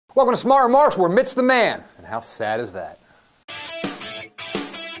Welcome to Smart Remarks, where Mitt's the man. And how sad is that?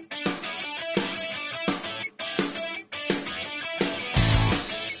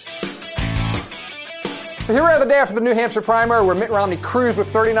 So here we are the day after the New Hampshire primary, where Mitt Romney cruised with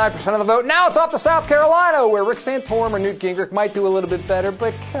 39% of the vote. Now it's off to South Carolina, where Rick Santorum or Newt Gingrich might do a little bit better,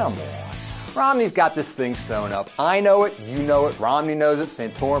 but come on. Romney's got this thing sewn up. I know it, you know it, Romney knows it,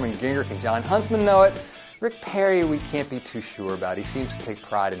 Santorum and Gingrich and John Huntsman know it. Rick Perry, we can't be too sure about. He seems to take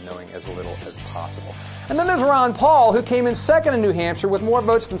pride in knowing as little as possible. And then there's Ron Paul, who came in second in New Hampshire with more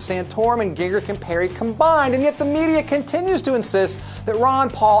votes than Santorum and Gingrich and Perry combined, and yet the media continues to insist that Ron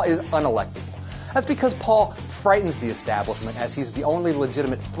Paul is unelectable. That's because Paul frightens the establishment, as he's the only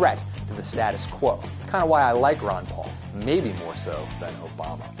legitimate threat to the status quo. It's kind of why I like Ron Paul, maybe more so than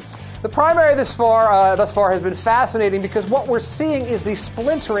Obama. The primary thus far has been fascinating because what we're seeing is the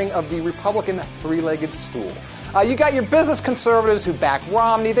splintering of the Republican three-legged stool. You got your business conservatives who back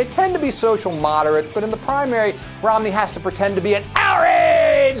Romney. They tend to be social moderates, but in the primary, Romney has to pretend to be an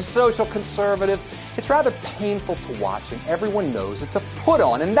outraged social conservative. It's rather painful to watch, and everyone knows it's a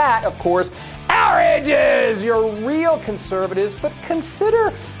put-on. And that, of course, outrages your real conservatives. But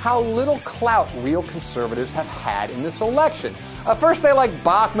consider how little clout real conservatives have had in this election. First they liked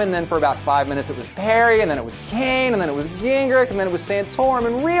Bachmann, then for about 5 minutes it was Perry, and then it was Kaine, and then it was Gingrich, and then it was Santorum.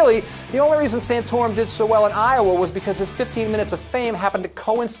 And really, the only reason Santorum did so well in Iowa was because his 15 minutes of fame happened to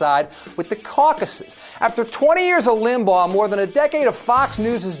coincide with the caucuses. After 20 years of Limbaugh, more than a decade of Fox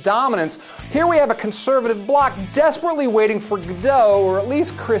News' dominance, here we have a conservative bloc desperately waiting for Godot, or at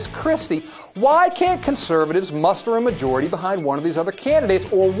least Chris Christie. Why can't conservatives muster a majority behind one of these other candidates?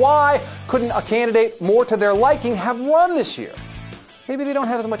 Or why couldn't a candidate more to their liking have run this year? Maybe they don't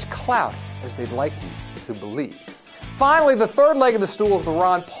have as much clout as they'd like you to believe. Finally, the third leg of the stool is the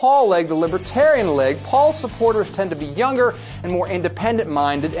Ron Paul leg, the libertarian leg. Paul's supporters tend to be younger and more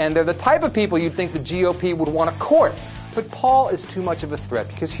independent-minded, and they're the type of people you'd think the GOP would want to court. But Paul is too much of a threat,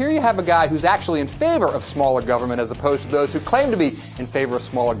 because here you have a guy who's actually in favor of smaller government as opposed to those who claim to be in favor of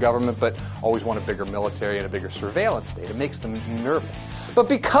smaller government but always want a bigger military and a bigger surveillance state. It makes them nervous. But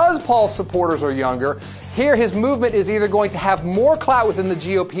because Paul's supporters are younger, here his movement is either going to have more clout within the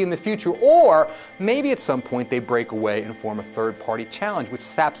GOP in the future, or maybe at some point they break away and form a third-party challenge, which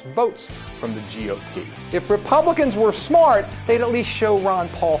saps votes from the GOP. If Republicans were smart, they'd at least show Ron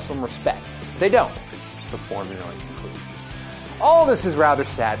Paul some respect. They don't. So form your own conclusions. All of this is rather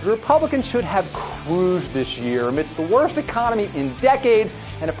sad. The Republicans should have cruised this year amidst the worst economy in decades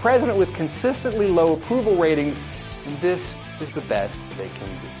and a president with consistently low approval ratings, and this is the best they can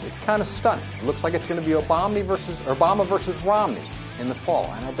do. It's kind of stunning. It looks like it's going to be Obama versus Romney in the fall,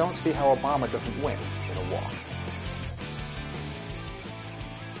 and I don't see how Obama doesn't win in a walk.